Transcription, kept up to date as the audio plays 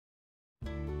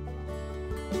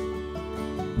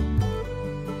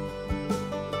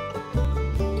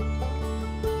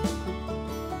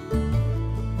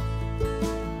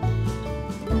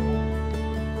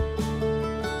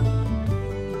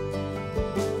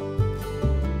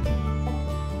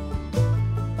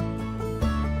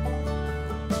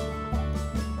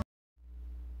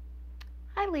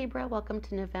Libra, welcome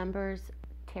to November's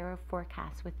tarot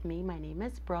forecast with me. My name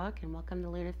is Brooke and welcome to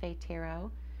LunaFae Tarot.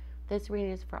 This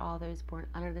reading is for all those born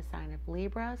under the sign of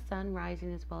Libra, Sun,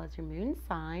 Rising, as well as your moon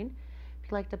sign. If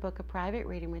you'd like to book a private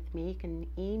reading with me, you can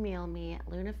email me at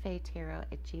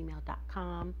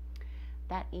lunafaetarot@gmail.com.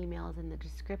 That email is in the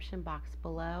description box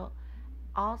below.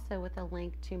 Also with a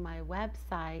link to my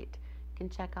website. You can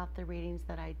check out the readings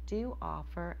that I do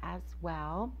offer as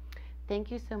well.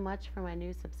 Thank you so much for my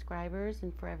new subscribers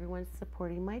and for everyone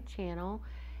supporting my channel.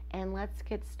 And let's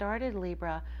get started,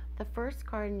 Libra. The first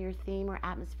card in your theme or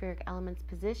atmospheric elements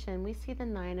position, we see the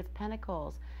Nine of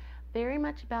Pentacles. Very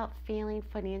much about feeling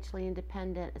financially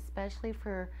independent, especially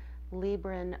for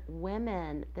Libran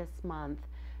women this month.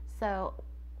 So,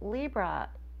 Libra,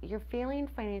 you're feeling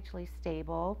financially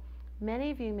stable.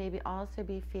 Many of you may also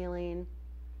be feeling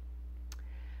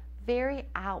very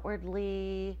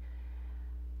outwardly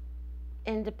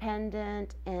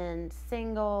independent and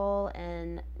single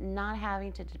and not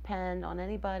having to depend on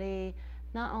anybody,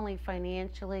 not only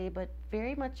financially, but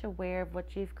very much aware of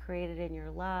what you've created in your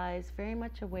lives, very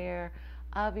much aware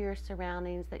of your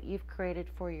surroundings that you've created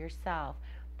for yourself.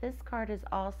 This card is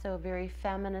also a very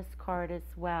feminist card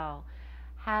as well.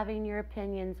 Having your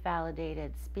opinions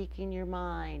validated, speaking your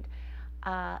mind,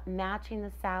 matching the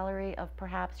salary of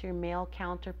perhaps your male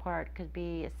counterpart could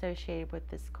be associated with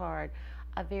this card.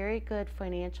 A very good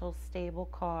financial stable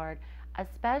card,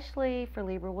 especially for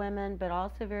Libra women, but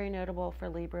also very notable for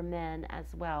Libra men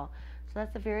as well. So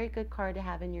that's a very good card to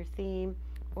have in your theme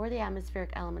or the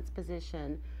atmospheric elements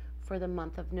position for the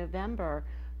month of November.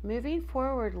 Moving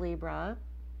forward, Libra,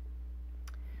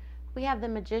 we have the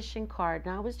Magician card.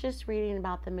 Now, I was just reading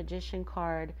about the Magician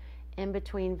card in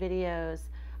between videos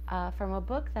from a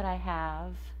book that I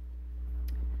have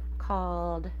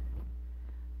called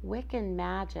Wiccan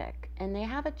Magic, and they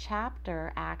have a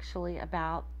chapter actually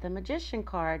about the Magician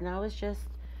card, and I was just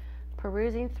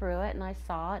perusing through it and I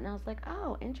saw it and I was like,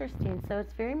 oh, interesting. So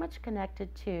it's very much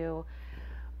connected to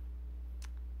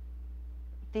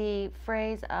the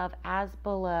phrase of as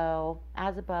above,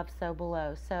 so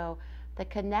below. So the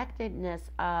connectedness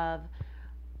of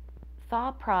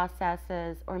thought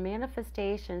processes or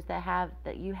manifestations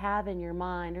that you have in your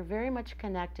mind are very much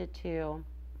connected to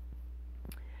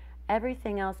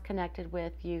everything else connected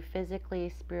with you physically,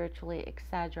 spiritually,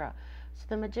 etc. So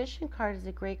the Magician card is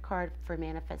a great card for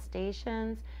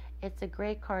manifestations. It's a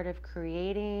great card of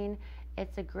creating.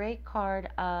 It's a great card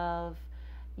of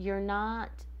you're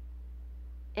not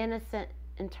innocent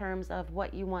in terms of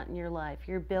what you want in your life.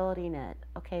 You're building it.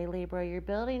 Okay, Libra, you're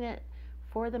building it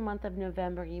for the month of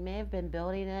November. You may have been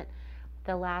building it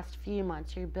the last few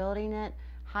months. You're building it.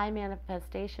 High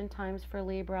manifestation times for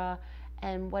Libra.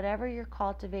 And whatever you're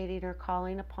cultivating or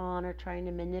calling upon or trying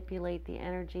to manipulate the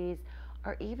energies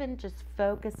or even just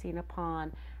focusing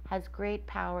upon has great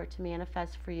power to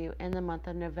manifest for you in the month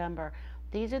of November.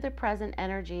 These are the present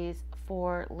energies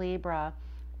for Libra,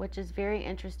 which is very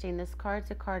interesting. This card's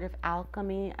a card of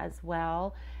alchemy as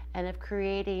well and of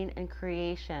creating and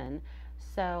creation.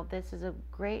 So this is a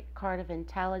great card of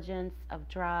intelligence, of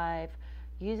drive,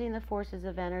 using the forces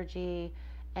of energy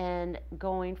and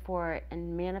going for it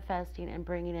and manifesting and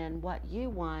bringing in what you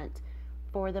want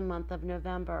for the month of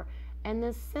November. And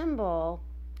the symbol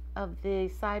of the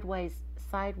sideways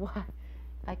sideways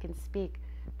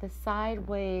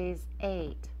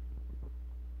 8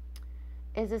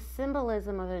 is a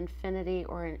symbolism of infinity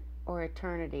or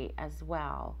eternity as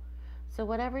well. So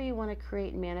whatever you want to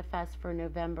create and manifest for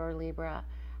November, Libra,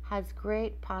 has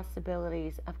great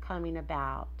possibilities of coming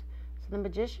about. The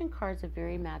Magician card is a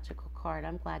very magical card.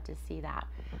 I'm glad to see that.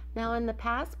 Now, in the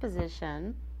past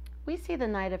position, we see the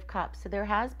Knight of Cups. So there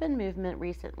has been movement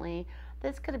recently.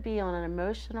 This could be on an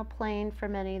emotional plane for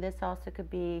many. This also could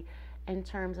be in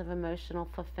terms of emotional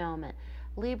fulfillment.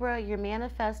 Libra, you're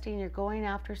manifesting, you're going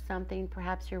after something.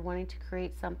 Perhaps you're wanting to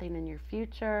create something in your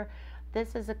future.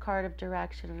 This is a card of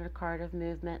direction and a card of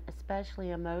movement,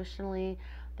 especially emotionally.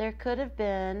 There could have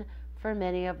been, for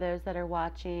many of those that are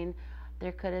watching,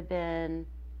 there could have been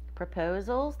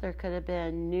proposals, there could have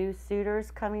been new suitors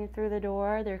coming through the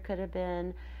door, there could have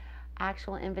been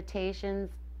actual invitations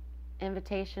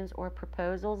or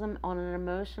proposals on an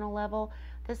emotional level.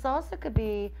 This also could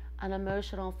be an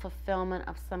emotional fulfillment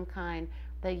of some kind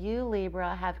that you,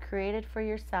 Libra, have created for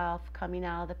yourself coming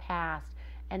out of the past,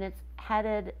 and it's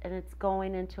headed and it's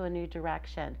going into a new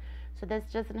direction. So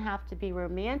this doesn't have to be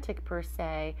romantic per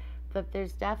se, but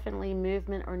there's definitely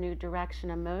movement or new direction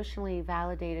emotionally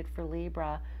validated for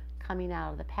Libra coming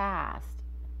out of the past.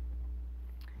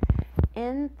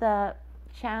 In the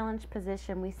challenge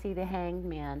position, we see the Hanged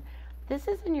Man. This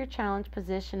is in your challenge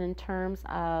position in terms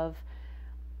of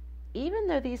even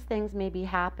though these things may be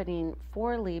happening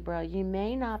for Libra, you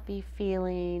may not be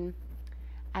feeling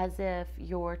as if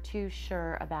you're too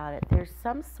sure about it. There's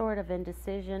some sort of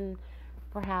indecision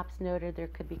perhaps noted. There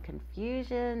could be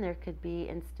confusion, there could be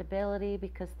instability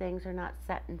because things are not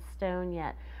set in stone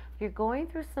yet. You're going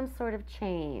through some sort of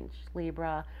change,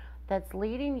 Libra, that's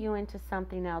leading you into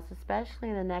something else, especially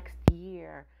in the next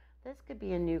year. This could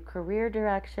be a new career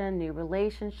direction, new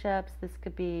relationships. This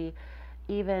could be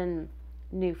even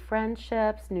new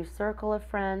friendships, new circle of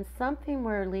friends, something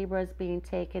where Libra is being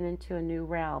taken into a new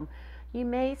realm. You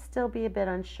may still be a bit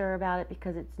unsure about it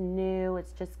because it's new,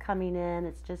 it's just coming in,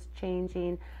 it's just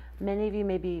changing. Many of you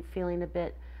may be feeling a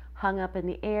bit hung up in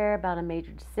the air about a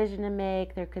major decision to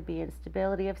make. There could be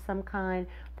instability of some kind.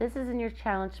 This is in your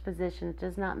challenged position. It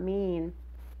does not mean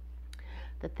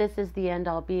that this is the end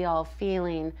all be all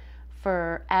feeling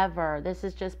forever. This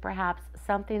is just perhaps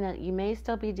something that you may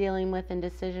still be dealing with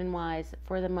indecision wise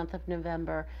for the month of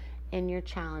November in your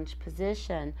challenged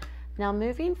position. Now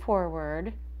moving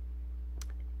forward,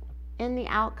 in the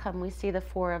outcome we see the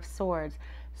Four of Swords.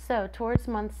 So towards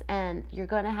month's end, you're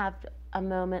going to have a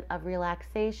moment of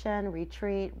relaxation,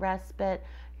 retreat, respite.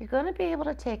 You're going to be able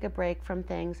to take a break from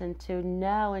things and to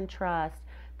know and trust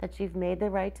that you've made the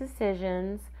right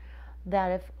decisions,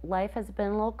 that if life has been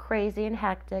a little crazy and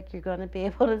hectic, you're going to be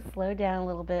able to slow down a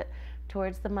little bit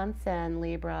towards the month's end,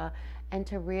 Libra, and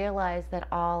to realize that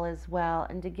all is well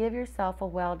and to give yourself a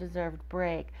well-deserved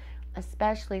break,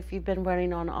 especially if you've been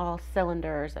running on all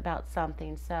cylinders about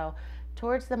something. So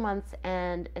towards the month's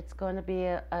end, it's going to be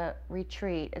a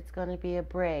retreat. It's going to be a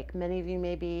break. Many of you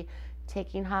may be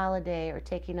taking holiday or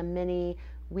taking a mini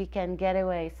weekend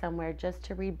getaway somewhere just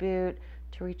to reboot,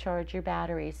 to recharge your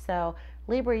batteries. So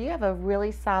Libra, you have a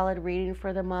really solid reading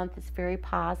for the month. It's very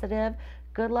positive.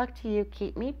 Good luck to you.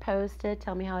 Keep me posted.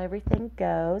 Tell me how everything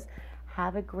goes.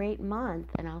 Have a great month,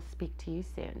 and I'll speak to you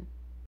soon.